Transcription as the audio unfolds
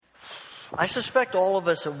I suspect all of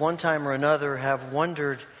us at one time or another have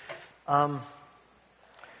wondered,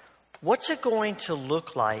 what's it going to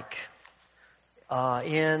look like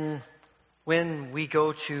when we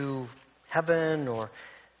go to heaven, or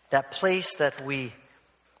that place that we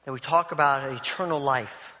talk about, eternal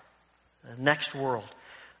life, the next world.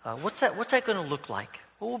 What's that going to look like?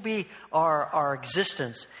 What will be our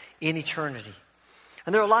existence in eternity?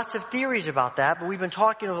 And there are lots of theories about that, but we've been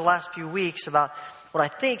talking over the last few weeks about what I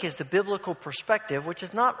think is the biblical perspective, which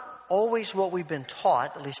is not always what we've been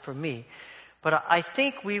taught, at least for me. But I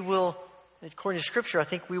think we will, according to Scripture, I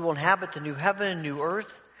think we will inhabit the new heaven and new earth,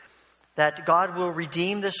 that God will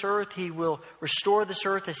redeem this earth. He will restore this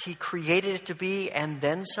earth as He created it to be, and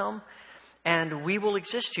then some. And we will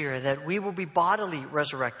exist here, that we will be bodily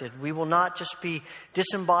resurrected. We will not just be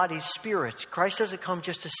disembodied spirits. Christ doesn't come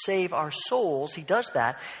just to save our souls. He does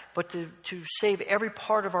that, but to save every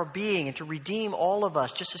part of our being and to redeem all of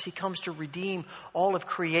us, just as He comes to redeem all of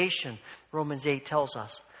creation, Romans 8 tells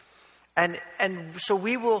us. And so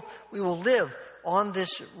we will live on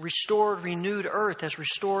this restored, renewed earth as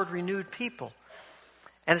restored, renewed people.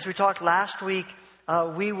 And as we talked last week,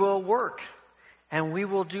 we will work. And we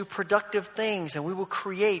will do productive things, and we will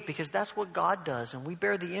create, because that's what God does, and we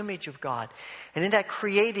bear the image of God. And in that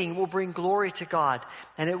creating, we'll bring glory to God,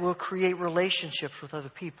 and it will create relationships with other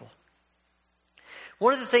people.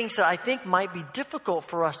 One of the things that I think might be difficult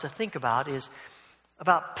for us to think about is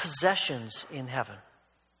about possessions in heaven.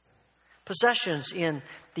 Possessions in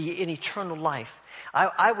eternal life.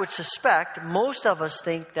 I would suspect most of us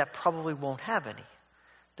think that probably won't have any.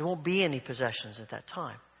 There won't be any possessions at that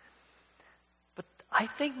time. I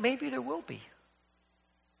think maybe there will be.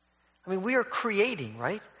 I mean, we are creating,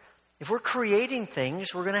 right? If we're creating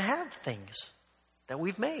things, we're going to have things that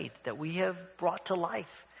we've made, that we have brought to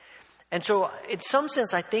life. And so, in some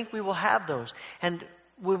sense, I think we will have those. And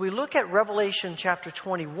when we look at Revelation chapter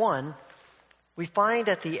 21, we find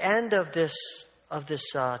at the end of this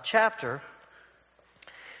chapter,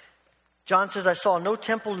 John says, I saw no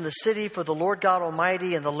temple in the city, for the Lord God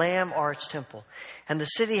Almighty and the Lamb are its temple. And the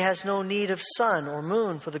city has no need of sun or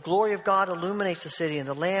moon, for the glory of God illuminates the city, and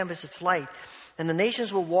the Lamb is its light. And the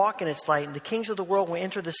nations will walk in its light, and the kings of the world will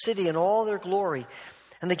enter the city in all their glory.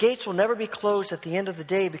 And the gates will never be closed at the end of the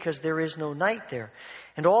day, because there is no night there.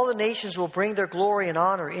 And all the nations will bring their glory and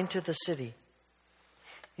honor into the city.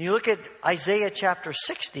 And you look at Isaiah chapter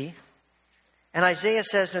 60, and Isaiah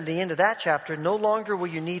says in the end of that chapter, no longer will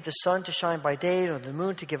you need the sun to shine by day, or the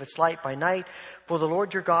moon to give its light by night, for the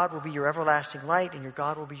Lord your God will be your everlasting light, and your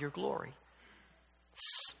God will be your glory.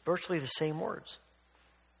 It's virtually the same words.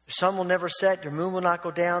 Your sun will never set, your moon will not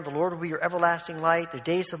go down, the Lord will be your everlasting light, the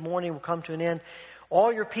days of mourning will come to an end.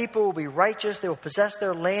 All your people will be righteous, they will possess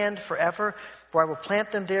their land forever, for I will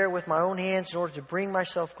plant them there with my own hands in order to bring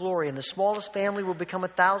myself glory. And the smallest family will become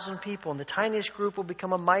 1,000 people, and the tiniest group will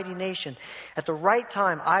become a mighty nation. At the right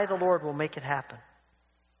time, I, the Lord, will make it happen.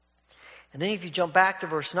 And then if you jump back to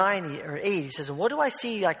verse 9 or 8, he says, and what do I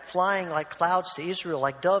see like flying like clouds to Israel,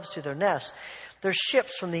 like doves to their nests? They're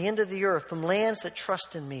ships from the end of the earth, from lands that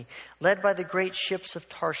trust in me, led by the great ships of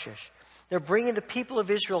Tarshish. They're bringing the people of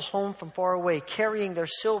Israel home from far away, carrying their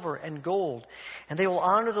silver and gold. And they will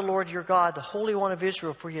honor the Lord your God, the Holy One of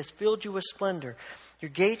Israel, for He has filled you with splendor. Your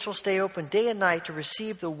gates will stay open day and night to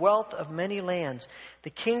receive the wealth of many lands. The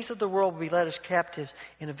kings of the world will be led as captives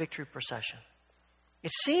in a victory procession.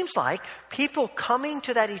 It seems like people coming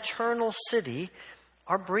to that eternal city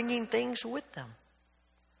are bringing things with them.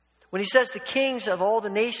 When he says the kings of all the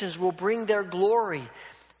nations will bring their glory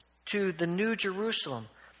to the New Jerusalem,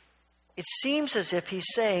 it seems as if he's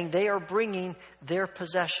saying they are bringing their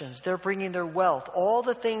possessions. They're bringing their wealth. All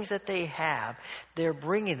the things that they have, they're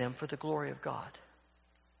bringing them for the glory of God.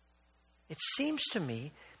 It seems to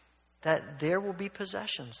me that there will be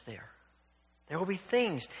possessions there. There will be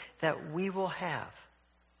things that we will have.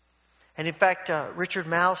 And in fact, Richard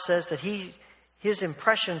Mouw says that his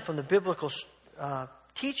impression from the biblical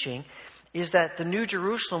teaching is that the New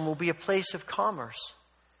Jerusalem will be a place of commerce.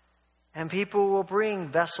 And people will bring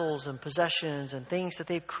vessels and possessions and things that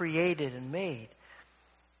they've created and made.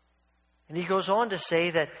 And he goes on to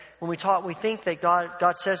say that when we think that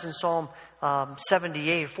God says in Psalm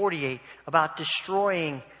 78 or 48 about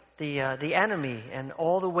destroying the enemy and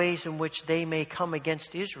all the ways in which they may come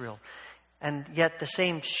against Israel. And yet the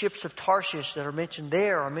same ships of Tarshish that are mentioned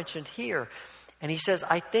there are mentioned here. And he says,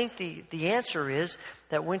 I think the answer is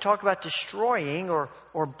that when we talk about destroying or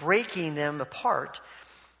breaking them apart,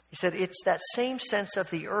 he said it's that same sense of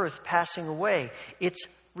the earth passing away. It's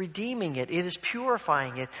redeeming it. It is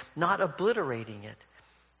purifying it, not obliterating it.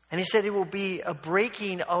 And he said it will be a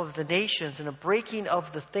breaking of the nations and a breaking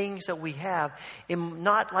of the things that we have,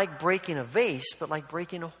 not like breaking a vase, but like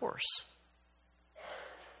breaking a horse.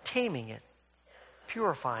 Taming it,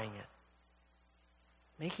 purifying it,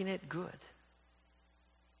 making it good.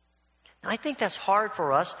 And I think that's hard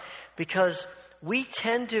for us because we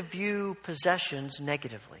tend to view possessions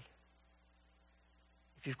negatively.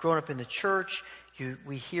 If you've grown up in the church,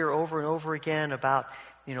 we hear over and over again about,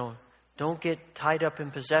 don't get tied up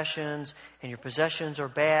in possessions, and your possessions are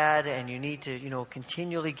bad, and you need to,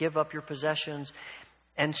 continually give up your possessions.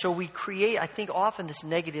 And so we create, I think, often this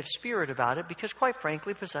negative spirit about it because, quite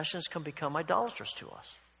frankly, possessions can become idolatrous to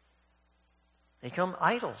us. They become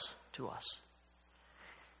idols to us.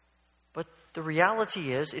 But the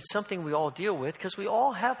reality is, it's something we all deal with because we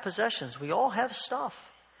all have possessions. We all have stuff.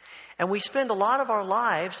 And we spend a lot of our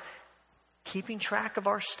lives keeping track of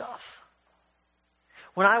our stuff.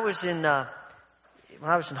 When I was in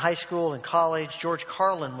high school and college, George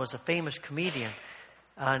Carlin was a famous comedian.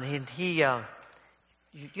 And he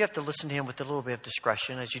you have to listen to him with a little bit of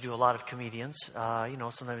discretion, as you do a lot of comedians.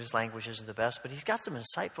 Sometimes his language isn't the best, but he's got some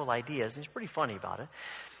insightful ideas, and he's pretty funny about it.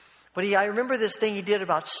 But I remember this thing he did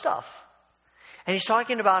about stuff. And he's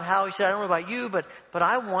talking about how, he said, I don't know about you, but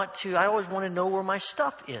I always want to know where my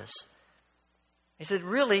stuff is. He said,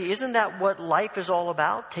 really, isn't that what life is all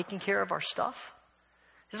about? Taking care of our stuff?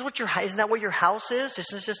 Isn't that what your house is?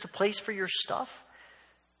 Isn't it just a place for your stuff?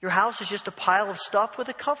 Your house is just a pile of stuff with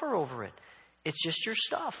a cover over it. It's just your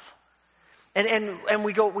stuff. And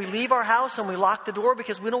we leave our house and we lock the door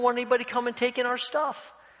because we don't want anybody come and take in our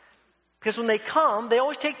stuff. Because when they come, they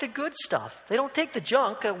always take the good stuff. They don't take the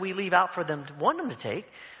junk that we leave out for them to want them to take.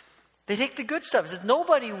 They take the good stuff. It says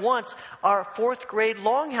nobody wants our 4th grade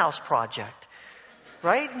Longhouse project.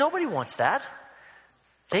 Right? Nobody wants that.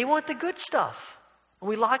 They want the good stuff. And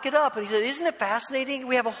we lock it up. And he said, isn't it fascinating?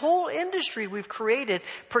 We have a whole industry we've created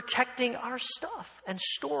protecting our stuff and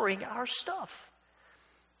storing our stuff.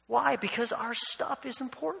 Why? Because our stuff is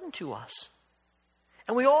important to us.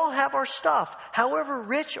 And we all have our stuff. However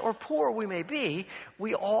rich or poor we may be,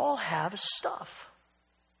 we all have stuff.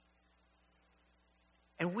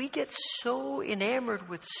 And we get so enamored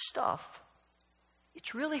with stuff,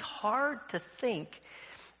 it's really hard to think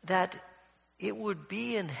that it would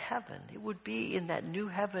be in heaven. It would be in that new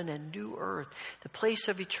heaven and new earth, the place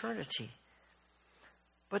of eternity.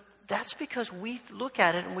 But that's because we look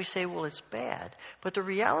at it and we say, well, it's bad. But the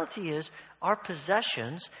reality is our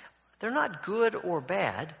possessions, they're not good or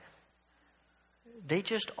bad. They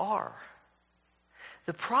just are.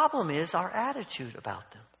 The problem is our attitude about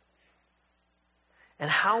them. And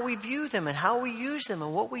how we view them and how we use them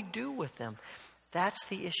and what we do with them. That's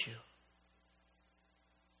the issue.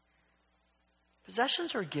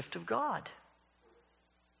 Possessions are a gift of God.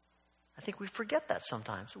 I think we forget that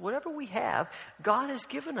sometimes. Whatever we have, God has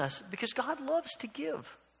given us because God loves to give.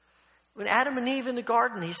 When Adam and Eve in the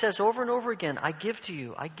garden, he says over and over again, I give to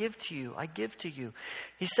you, I give to you, I give to you.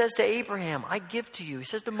 He says to Abraham, I give to you. He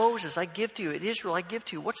says to Moses, I give to you. At Israel, I give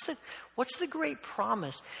to you. What's the great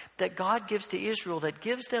promise that God gives to Israel that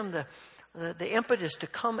gives them the impetus to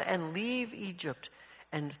come and leave Egypt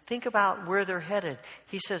and think about where they're headed?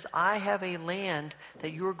 He says, I have a land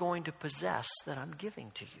that you're going to possess that I'm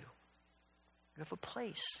giving to you. You have a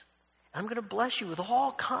place. I'm going to bless you with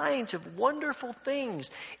all kinds of wonderful things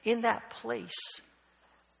in that place.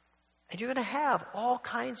 And you're going to have all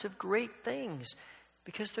kinds of great things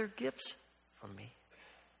because they're gifts from me.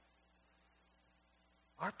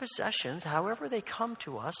 Our possessions, however they come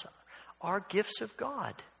to us, are gifts of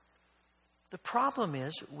God. The problem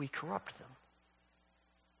is we corrupt them.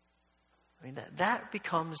 I mean, that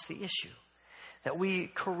becomes the issue, that we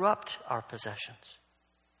corrupt our possessions.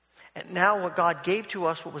 And now what God gave to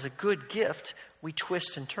us, what was a good gift, we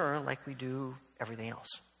twist and turn like we do everything else.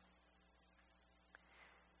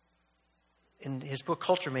 In his book,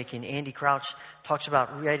 Culture Making, Andy Crouch talks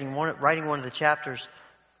about writing one of the chapters,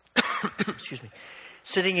 excuse me,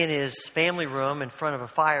 sitting in his family room in front of a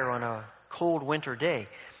fire on a cold winter day.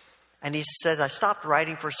 And he said, I stopped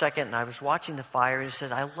writing for a second and I was watching the fire. And he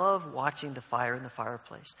said, I love watching the fire in the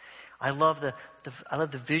fireplace. I love the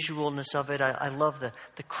visualness of it. I love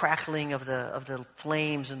the crackling of the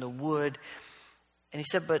flames and the wood. And he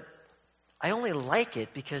said, but I only like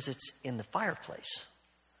it because it's in the fireplace.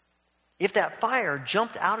 If that fire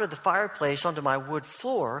jumped out of the fireplace onto my wood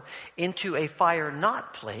floor into a fire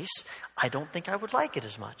not place, I don't think I would like it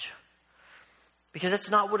as much. Because that's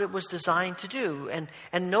not what it was designed to do. And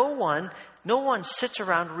no one sits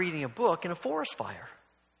around reading a book in a forest fire.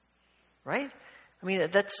 Right? I mean,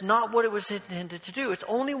 that's not what it was intended to do. It's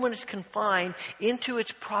only when it's confined into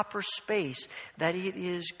its proper space that it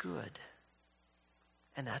is good.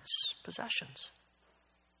 And that's possessions.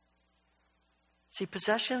 See,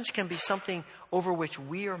 possessions can be something over which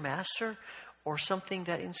we are master or something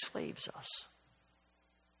that enslaves us.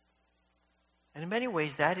 And in many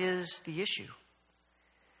ways, that is the issue.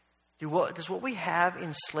 Does what we have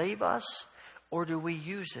enslave us, or do we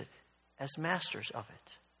use it as masters of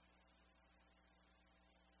it?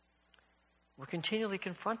 We're continually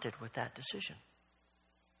confronted with that decision.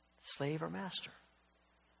 Slave or master?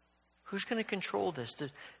 Who's going to control this?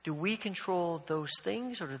 Do we control those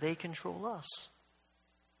things, or do they control us?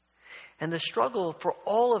 And the struggle for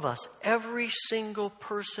all of us, every single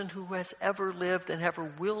person who has ever lived and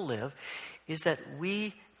ever will live, is that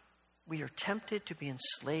we are tempted to be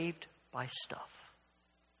enslaved by stuff.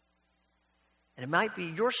 And it might be,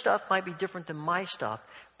 your stuff might be different than my stuff,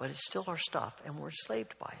 but it's still our stuff, and we're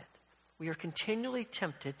enslaved by it. We are continually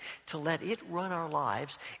tempted to let it run our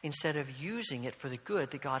lives instead of using it for the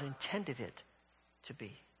good that God intended it to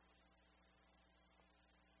be.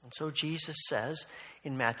 And so Jesus says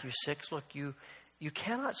in Matthew 6, look, you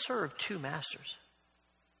cannot serve two masters.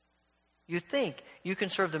 You think you can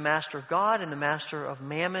serve the master of God and the master of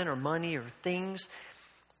mammon or money or things,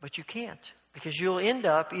 but you can't. Because you'll end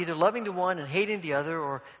up either loving the one and hating the other,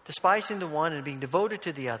 or despising the one and being devoted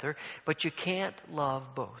to the other, but you can't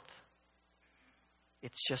love both.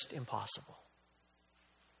 It's just impossible.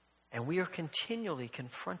 And we are continually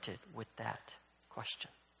confronted with that question.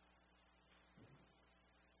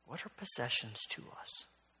 What are possessions to us?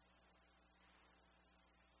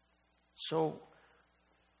 So,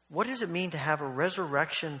 what does it mean to have a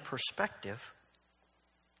resurrection perspective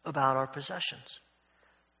about our possessions?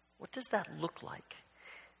 What does that look like?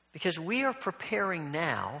 Because we are preparing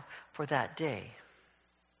now for that day.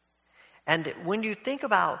 And when you think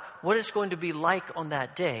about what it's going to be like on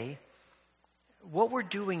that day, what we're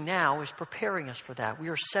doing now is preparing us for that. We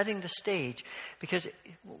are setting the stage, because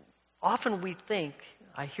often we think,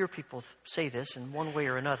 I hear people say this in one way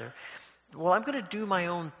or another, well, I'm going to do my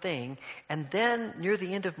own thing, and then near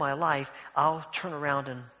the end of my life, I'll turn around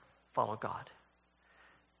and follow God.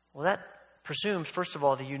 Well, that presumes, first of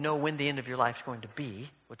all, that you know when the end of your life is going to be,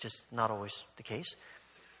 which is not always the case.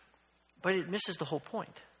 But it misses the whole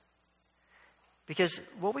point. Because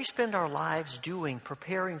what we spend our lives doing,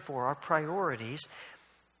 preparing for, our priorities,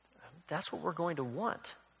 that's what we're going to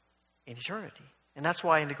want in eternity. And that's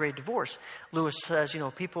why in the Great Divorce, Lewis says,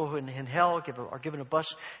 people who in hell are given a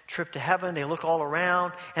bus trip to heaven. They look all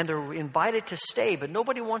around and they're invited to stay, but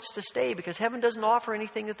nobody wants to stay because heaven doesn't offer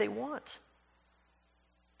anything that they want.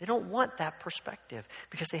 They don't want that perspective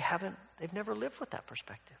because they've never lived with that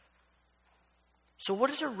perspective. So what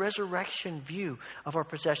does a resurrection view of our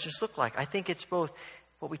possessions look like? I think it's both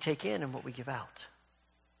what we take in and what we give out.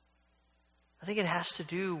 I think it has to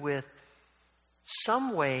do with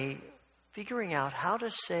some way figuring out how to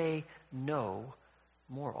say no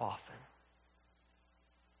more often.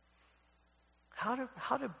 How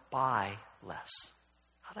to buy less.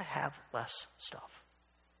 How to have less stuff.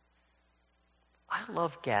 I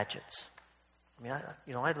love gadgets.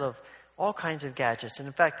 I love all kinds of gadgets. And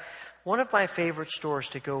in fact, one of my favorite stores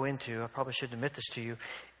to go into, I probably shouldn't admit this to you,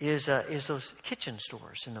 is those kitchen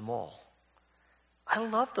stores in the mall. I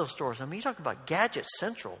love those stores. You talk about Gadget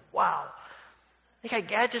Central. Wow. They got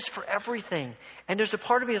gadgets for everything. And there's a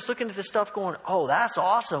part of me that's looking at this stuff going, oh, that's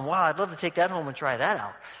awesome. Wow, I'd love to take that home and try that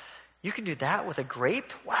out. You can do that with a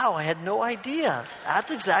grape? Wow, I had no idea.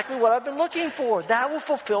 That's exactly what I've been looking for. That will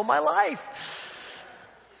fulfill my life.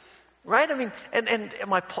 Right?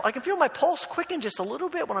 I can feel my pulse quicken just a little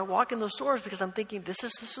bit when I walk in those stores because I'm thinking, this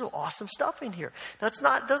is awesome stuff in here.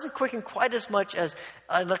 Now, doesn't quicken quite as much as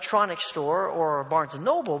an electronics store or a Barnes &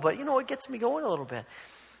 Noble, but, it gets me going a little bit.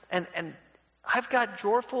 And I've got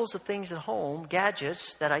drawerfuls of things at home,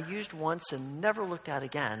 gadgets, that I used once and never looked at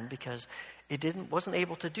again because wasn't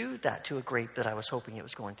able to do that to a grape that I was hoping it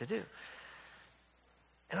was going to do.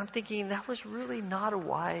 And I'm thinking, that was really not a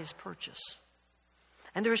wise purchase.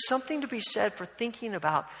 And there is something to be said for thinking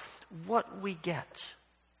about what we get.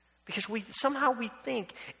 Because we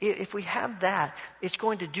think if we have that, it's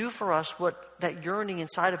going to do for us what that yearning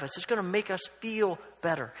inside of us. It's going to make us feel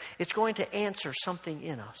better. It's going to answer something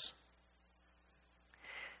in us.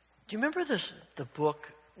 Do you remember the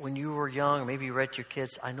book when you were young, or maybe you read it to your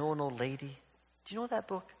kids, I Know an Old Lady? Do you know that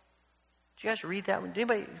book? Do you guys read that one?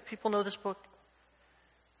 People know this book?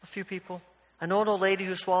 A few people. I know an old lady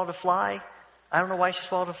who swallowed a fly. I don't know why she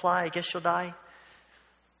swallowed a fly. I guess she'll die.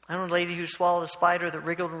 I know a lady who swallowed a spider that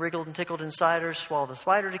wriggled and tickled inside her. Swallowed the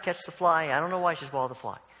spider to catch the fly. I don't know why she swallowed the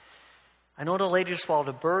fly. I know an old lady who swallowed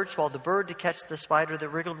a bird to catch the spider that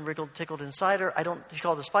wriggled and wriggled, tickled inside her. She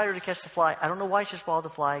swallowed the spider to catch the fly. I don't know why she swallowed the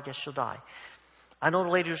fly. I guess she'll die. I know a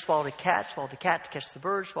lady who swallowed the cat to catch the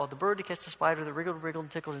bird to catch the spider that wriggled and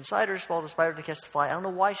tickled inside her, swallowed the spider to catch the fly. I don't know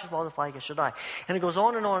why she swallowed the fly. I guess she'll die. And it goes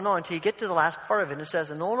on and on and on until you get to the last part of it. And it says,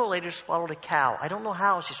 I know an old lady who swallowed a cow. I don't know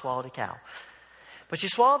how she swallowed a cow. But she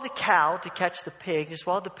swallowed the cow to catch the pig. She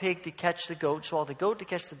swallowed the pig to catch the goat. She swallowed the goat to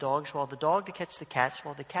catch the dog. She swallowed the dog to catch the cat. She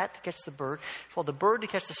swallowed the cat to catch the bird. She swallowed the bird to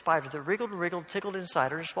catch the spider that wriggled and wriggled, tickled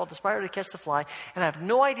inside her. She swallowed the spider to catch the fly. And I have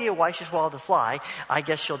no idea why she swallowed the fly. I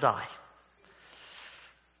guess she'll die.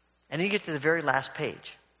 And then you get to the very last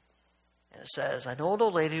page. And it says, I know an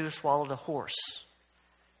old lady who swallowed a horse.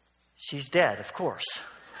 She's dead, of course.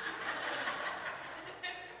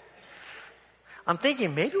 I'm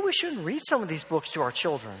thinking maybe we shouldn't read some of these books to our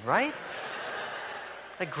children, right?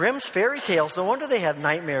 Like Grimm's fairy tales. No wonder they have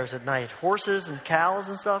nightmares at night. Horses and cows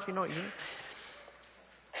and stuff, you know what you mean?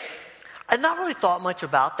 I'd not really thought much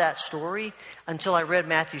about that story until I read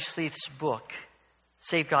Matthew Sleeth's book,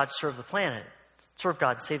 Save God, Serve the Planet. Serve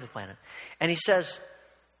God, Save the Planet. And he said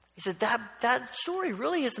that story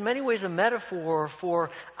really is in many ways a metaphor for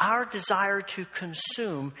our desire to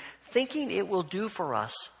consume, thinking it will do for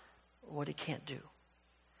us what it can't do.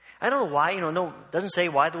 I don't know why, it doesn't say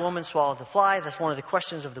why the woman swallowed the fly. That's one of the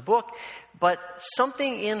questions of the book. But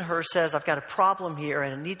something in her says, I've got a problem here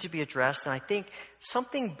and it needs to be addressed. And I think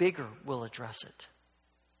something bigger will address it.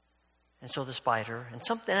 And so the spider, and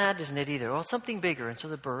something, that isn't it either. Well, something bigger. And so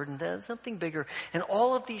the bird, and then something bigger. And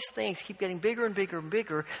all of these things keep getting bigger and bigger and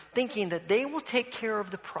bigger, thinking that they will take care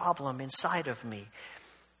of the problem inside of me.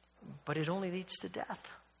 But it only leads to death.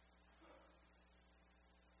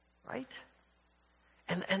 Right?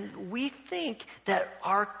 And we think that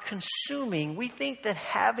our consuming, we think that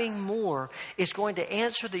having more is going to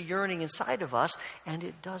answer the yearning inside of us, and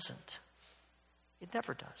it doesn't. It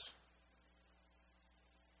never does.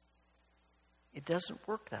 It doesn't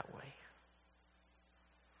work that way.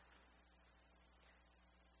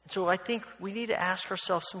 And so I think we need to ask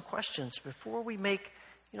ourselves some questions before we make,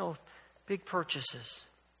 big purchases.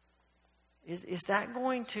 Is that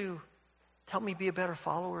going to help me be a better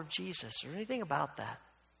follower of Jesus, or anything about that?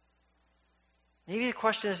 Maybe the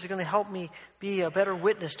question is going to help me be a better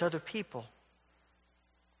witness to other people.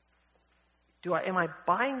 Am I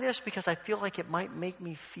buying this because I feel like it might make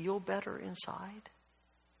me feel better inside?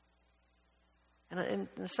 And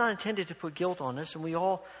it's not intended to put guilt on us. And we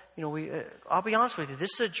all, I'll be honest with you,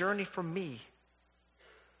 this is a journey for me.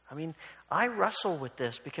 I mean, I wrestle with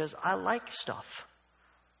this because I like stuff.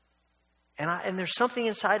 And there's something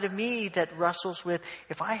inside of me that wrestles with,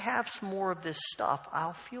 if I have some more of this stuff,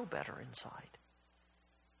 I'll feel better inside.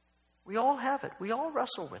 We all have it. We all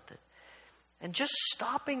wrestle with it. And just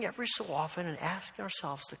stopping every so often and asking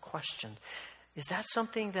ourselves the question, is that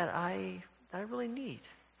something that I really need?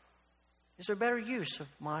 Is there a better use of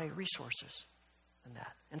my resources than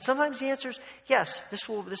that? And sometimes the answer is, yes, this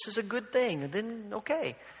is a good thing, and then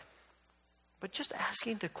okay. But just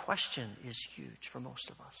asking the question is huge for most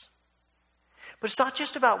of us. But it's not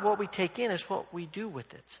just about what we take in, it's what we do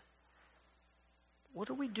with it. What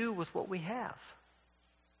do we do with what we have?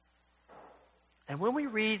 And when we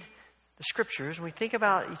read the scriptures, when we think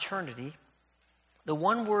about eternity, the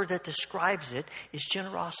one word that describes it is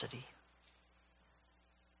generosity.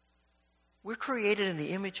 We're created in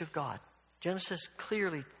the image of God. Genesis is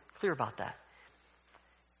clear about that.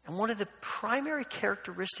 And one of the primary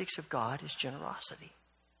characteristics of God is generosity.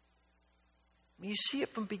 I mean, you see it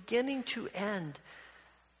from beginning to end.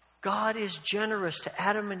 God is generous to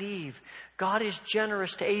Adam and Eve. God is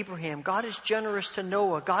generous to Abraham. God is generous to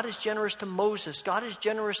Noah. God is generous to Moses. God is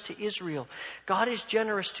generous to Israel. God is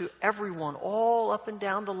generous to everyone, all up and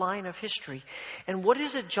down the line of history. And what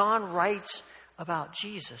is it John writes about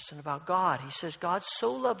Jesus and about God? He says, God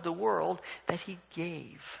so loved the world that he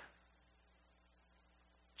gave.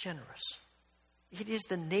 Generous. It is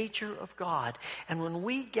the nature of God. And when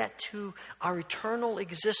we get to our eternal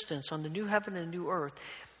existence on the new heaven and new earth,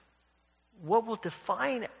 what will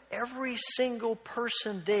define every single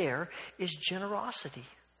person there is generosity.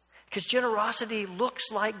 Because generosity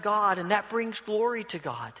looks like God, and that brings glory to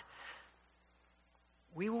God.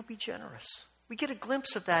 We will be generous. We get a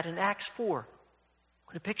glimpse of that in Acts 4.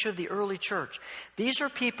 The picture of the early church. These are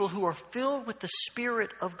people who are filled with the Spirit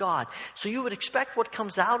of God. So you would expect what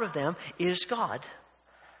comes out of them is God.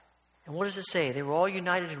 And what does it say? They were all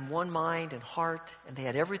united in one mind and heart, and they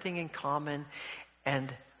had everything in common.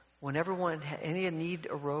 And whenever any need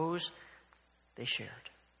arose, they shared.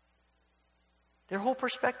 Their whole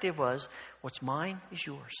perspective was, what's mine is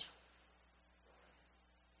yours.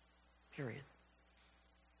 Period.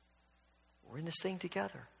 We're in this thing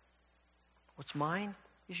together. What's mine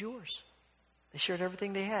is yours. They shared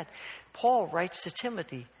everything they had. Paul writes to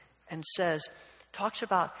Timothy and talks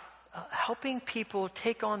about helping people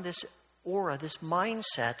take on this aura, this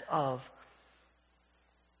mindset of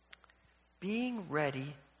being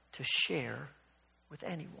ready to share with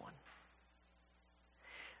anyone.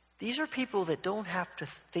 These are people that don't have to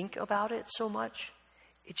think about it so much.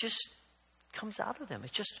 It just comes out of them.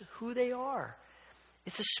 It's just who they are.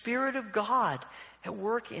 It's the Spirit of God at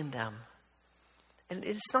work in them. And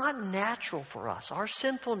it's not natural for us. Our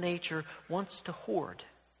sinful nature wants to hoard,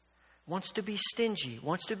 wants to be stingy,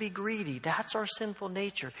 wants to be greedy. That's our sinful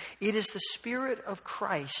nature. It is the Spirit of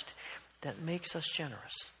Christ that makes us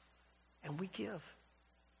generous. And we give.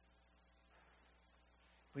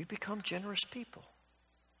 We become generous people.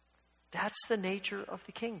 That's the nature of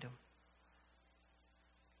the kingdom.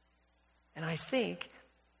 And I think,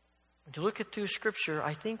 when you look through Scripture,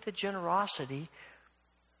 I think that generosity,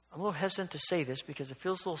 I'm a little hesitant to say this because it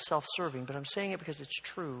feels a little self-serving, but I'm saying it because it's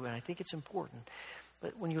true and I think it's important.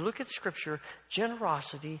 But when you look at Scripture,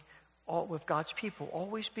 generosity with God's people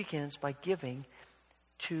always begins by giving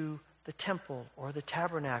to the temple or the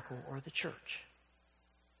tabernacle or the church.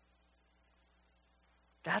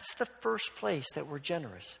 That's the first place that we're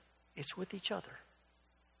generous. It's with each other.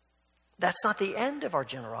 That's not the end of our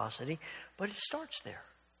generosity, but it starts there.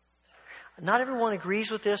 Not everyone agrees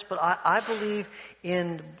with this, but I believe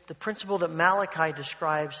in the principle that Malachi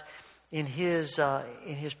describes in his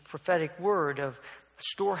prophetic word of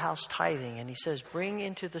storehouse tithing. And he says, bring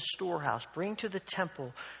into the storehouse, bring to the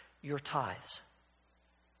temple your tithes.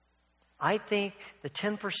 I think the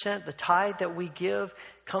 10%, the tithe that we give,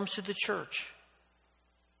 comes to the church.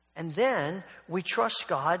 And then we trust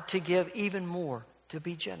God to give even more, to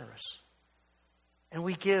be generous. And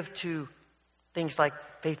we give to things like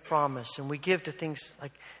Faith Promise, and we give to things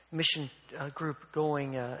like mission group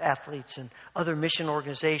going athletes and other mission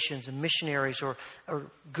organizations and missionaries or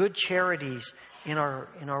good charities in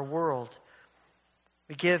our world.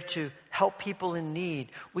 We give to help people in need.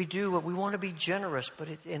 We want to be generous, but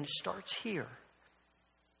it starts here.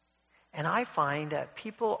 And I find that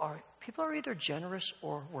people are either generous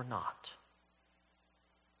or we're not.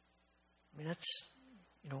 I mean, that's,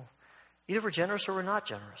 either we're generous or we're not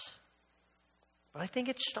generous. But I think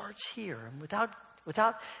it starts here. And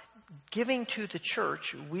without giving to the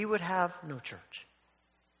church, we would have no church.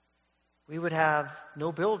 We would have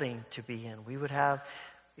no building to be in.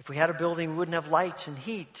 If we had a building, we wouldn't have lights and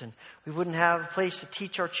heat, and we wouldn't have a place to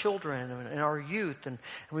teach our children and our youth, and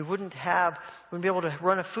we wouldn't be able to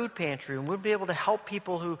run a food pantry, and we wouldn't be able to help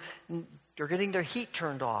people who are getting their heat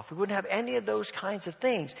turned off. We wouldn't have any of those kinds of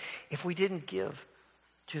things if we didn't give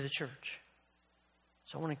to the church.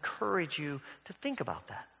 So I want to encourage you to think about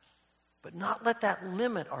that, but not let that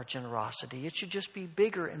limit our generosity. It should just be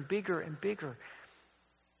bigger and bigger and bigger.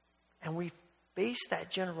 And we base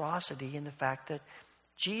that generosity in the fact that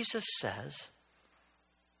Jesus says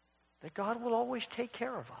that God will always take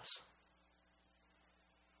care of us.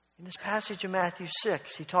 In this passage in Matthew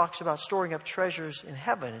 6, he talks about storing up treasures in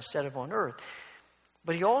heaven instead of on earth.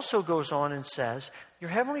 But he also goes on and says, your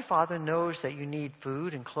heavenly Father knows that you need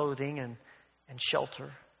food and clothing and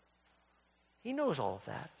shelter. He knows all of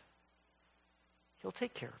that. He'll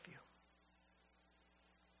take care of you.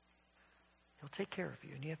 He'll take care of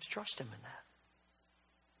you, and you have to trust him in that.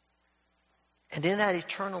 And in that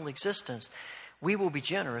eternal existence, we will be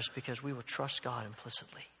generous because we will trust God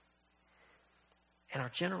implicitly. And our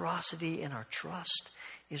generosity and our trust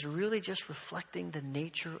is really just reflecting the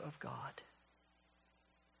nature of God.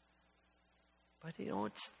 But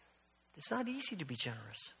it's not easy to be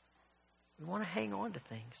generous. We want to hang on to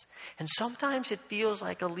things. And sometimes it feels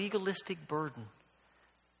like a legalistic burden.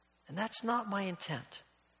 And that's not my intent.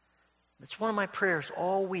 It's one of my prayers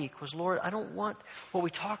all week was, Lord, I don't want what we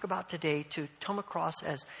talk about today to come across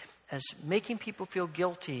as making people feel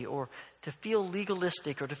guilty or to feel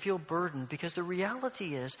legalistic or to feel burdened. Because the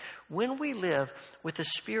reality is, when we live with the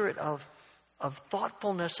spirit of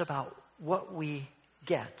thoughtfulness about what we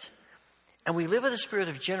get, and we live with a spirit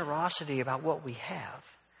of generosity about what we have,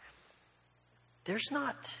 there's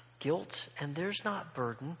not guilt and there's not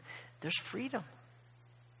burden. There's freedom.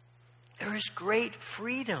 There is great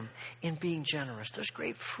freedom in being generous. There's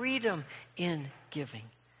great freedom in giving.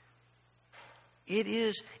 It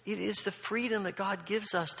is the freedom that God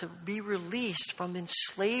gives us to be released from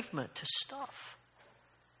enslavement to stuff.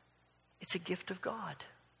 It's a gift of God.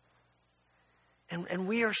 And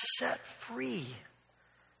we are set free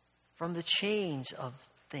from the chains of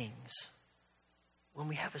things when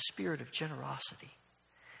we have a spirit of generosity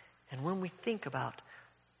and when we think about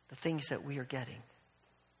the things that we are getting.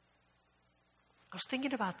 I was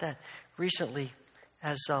thinking about that recently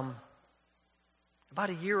as about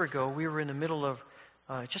a year ago, we were in the middle of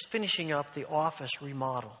just finishing up the office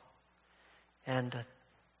remodel. And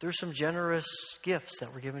there's some generous gifts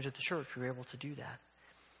that were given to the church. We were able to do that.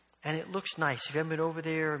 And it looks nice. If you haven't been over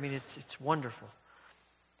there, I mean, it's wonderful.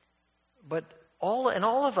 But all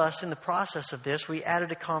of us in the process of this, we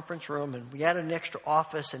added a conference room and we added an extra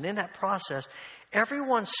office. And in that process,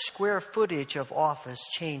 everyone's square footage of office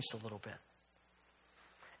changed a little bit.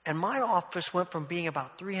 And my office went from being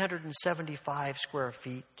about 375 square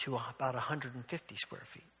feet to about 150 square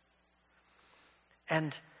feet.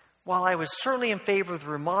 And while I was certainly in favor of the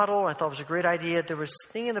remodel, I thought it was a great idea, there was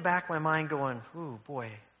a thing in the back of my mind going, ooh, boy,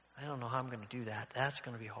 I don't know how I'm going to do that. That's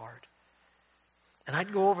going to be hard. And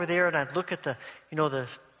I'd go over there and I'd look at the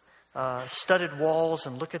studded walls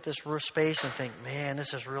and look at this roof space and think, man,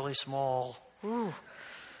 this is really small. Ooh.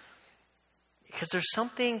 Because there's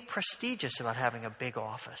something prestigious about having a big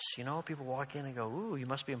office. You know, people walk in and go, ooh, you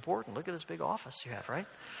must be important. Look at this big office you have, right?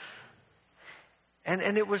 And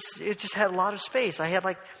it just had a lot of space. I had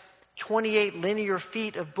like 28 linear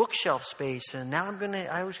feet of bookshelf space, and now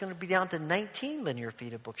I was going to be down to 19 linear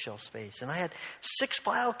feet of bookshelf space. And I had 6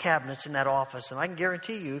 file cabinets in that office, and I can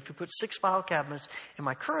guarantee you, if you put 6 file cabinets in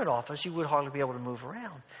my current office, you would hardly be able to move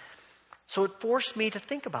around. So it forced me to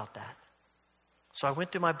think about that. So I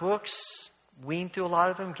went through my books, weaned through a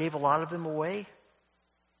lot of them, gave a lot of them away.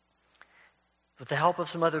 With the help of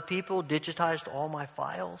some other people, digitized all my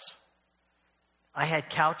files. I had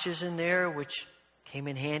couches in there, which came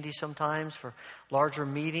in handy sometimes for larger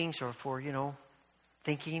meetings or for,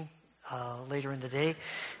 thinking later in the day.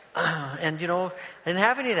 And, I didn't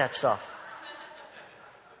have any of that stuff.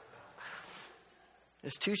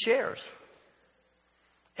 It's 2 chairs.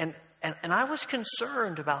 And I was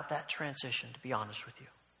concerned about that transition, to be honest with you.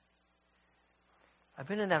 I've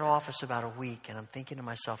been in that office about a week, and I'm thinking to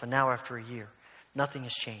myself, and now after a year, nothing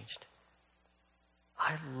has changed.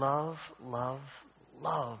 I love, love,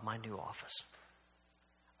 love my new office.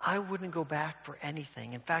 I wouldn't go back for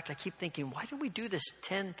anything. In fact, I keep thinking, why didn't we do this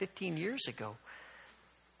 10, 15 years ago?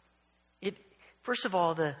 First of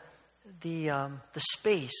all, the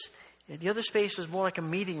space. The other space was more like a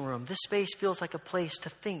meeting room. This space feels like a place to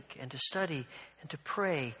think and to study and to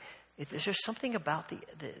pray. There's just something about the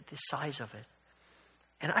size of it.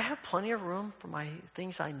 And I have plenty of room for my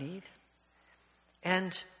things I need.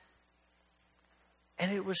 And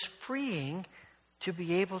it was freeing to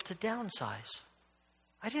be able to downsize.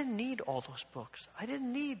 I didn't need all those books. I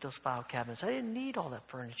didn't need those file cabinets. I didn't need all that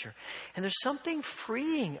furniture. And there's something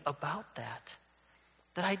freeing about that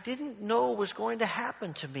I didn't know was going to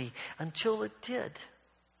happen to me until it did.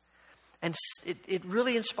 And it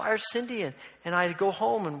really inspired Cindy and I to go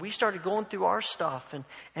home, and we started going through our stuff.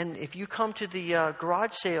 And if you come to the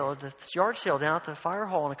garage sale, the yard sale down at the fire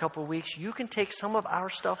hall in a couple of weeks, you can take some of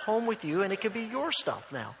our stuff home with you, and it could be your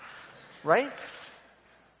stuff now, right?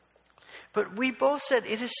 But we both said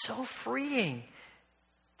it is so freeing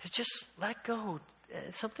to just let go.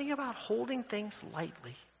 Something about holding things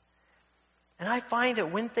lightly. And I find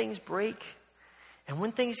that when things break, and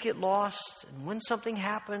when things get lost, and when something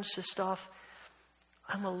happens to stuff,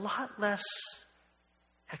 I'm a lot less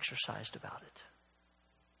exercised about it.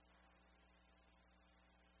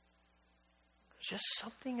 There's just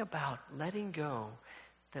something about letting go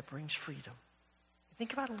that brings freedom.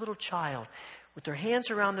 Think about a little child with their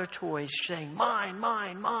hands around their toys saying, mine,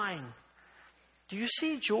 mine, mine. Do you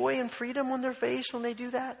see joy and freedom on their face when they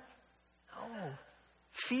do that? No.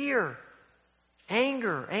 Fear,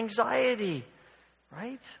 anger, anxiety,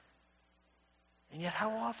 right? And yet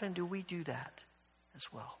how often do we do that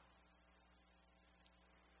as well?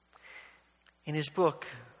 In his book,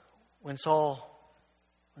 when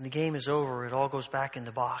the game is over, it all goes back in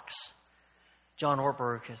the box. John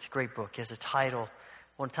Ortberg, it's a great book. He has a title.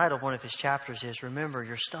 One title of one of his chapters is, Remember,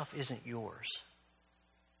 Your Stuff Isn't Yours.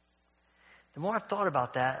 The more I've thought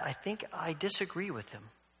about that, I think I disagree with him.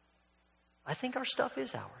 I think our stuff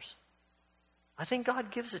is ours. I think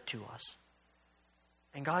God gives it to us.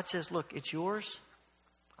 And God says, look, it's yours.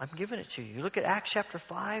 I'm giving it to you. You look at Acts chapter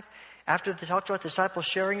 5. After they talked about the disciples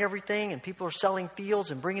sharing everything and people are selling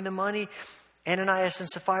fields and bringing the money, Ananias and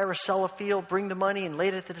Sapphira sell a field, bring the money, and lay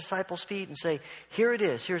it at the disciples' feet and say, here it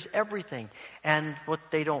is. Here's everything. And what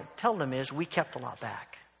they don't tell them is, we kept a lot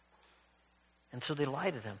back. And so they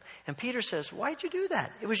lie to them. And Peter says, why'd you do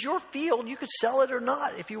that? It was your field. You could sell it or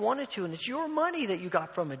not if you wanted to. And it's your money that you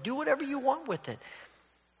got from it. Do whatever you want with it.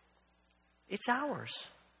 It's ours.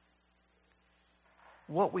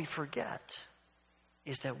 What we forget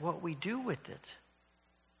is that what we do with it,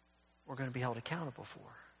 we're going to be held accountable for.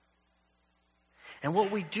 And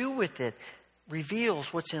what we do with it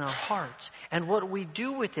reveals what's in our hearts. And what we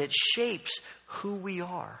do with it shapes who we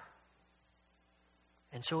are.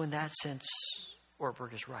 And so in that sense,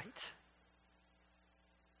 Ortberg is right.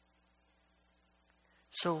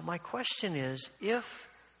 So my question is, if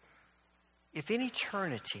in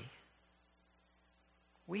eternity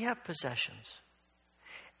we have possessions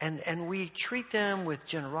and we treat them with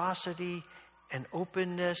generosity and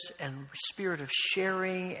openness and spirit of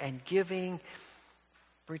sharing and giving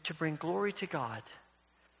to bring glory to God,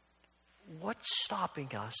 what's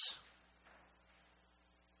stopping us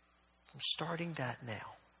from starting that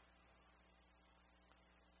now?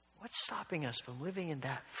 What's stopping us from living in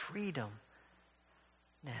that freedom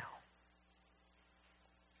now?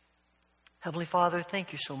 Heavenly Father,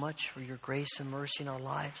 thank you so much for your grace and mercy in our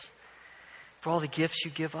lives. For all the gifts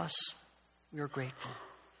you give us, we are grateful.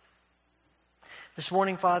 This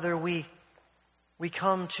morning, Father, we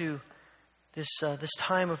come to this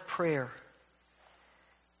time of prayer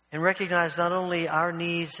and recognize not only our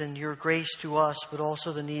needs and your grace to us, but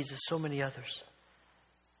also the needs of so many others.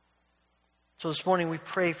 So this morning we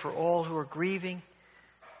pray for all who are grieving.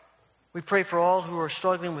 We pray for all who are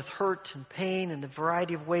struggling with hurt and pain and the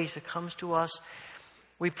variety of ways that comes to us.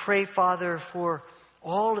 We pray, Father, for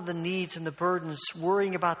all of the needs and the burdens,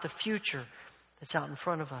 worrying about the future that's out in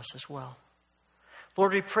front of us as well.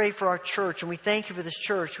 Lord, we pray for our church, and we thank you for this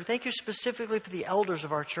church. We thank you specifically for the elders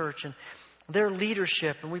of our church and their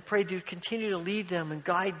leadership, and we pray to continue to lead them and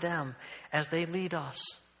guide them as they lead us.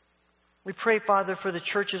 We pray, Father, for the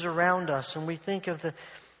churches around us, and we think of the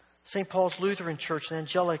St. Paul's Lutheran Church and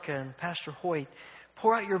Angelica and Pastor Hoyt.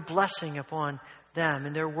 Pour out your blessing upon them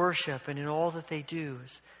in their worship and in all that they do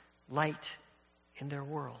as light in their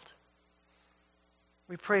world.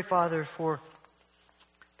 We pray, Father, for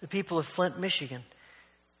the people of Flint, Michigan,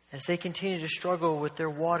 as they continue to struggle with their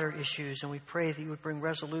water issues, and we pray that you would bring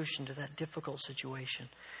resolution to that difficult situation.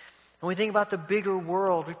 And we think about the bigger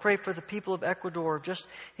world. We pray for the people of Ecuador who just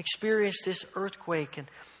experienced this earthquake, and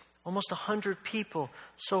almost 100 people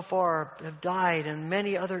so far have died and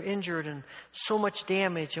many other injured and so much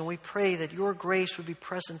damage. And we pray that your grace would be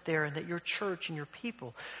present there and that your church and your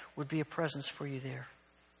people would be a presence for you there.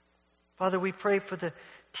 Father, we pray for the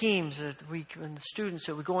teams and the students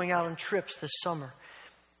that were going out on trips this summer.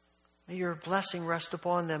 May your blessing rest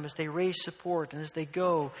upon them as they raise support and as they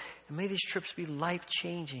go. And may these trips be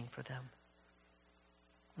life-changing for them.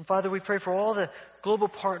 And Father, we pray for all the Global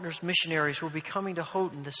Partners missionaries who will be coming to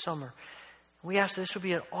Houghton this summer. We ask that this will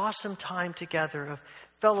be an awesome time together of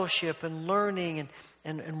fellowship and learning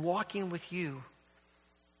and walking with you.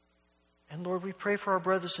 And Lord, we pray for our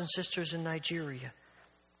brothers and sisters in Nigeria.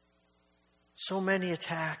 So many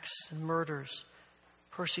attacks and murders,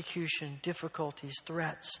 persecution, difficulties,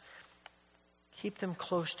 threats. Keep them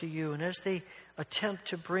close to you. And as they attempt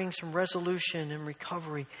to bring some resolution and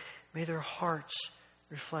recovery, may their hearts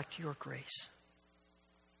reflect your grace.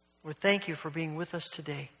 Lord, thank you for being with us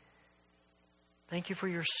today. Thank you for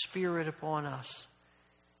your Spirit upon us.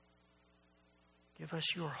 Give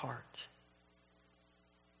us your heart.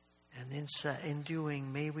 And in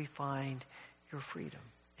doing, may we find your freedom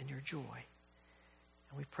and your joy.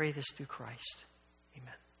 And we pray this through Christ.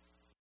 Amen.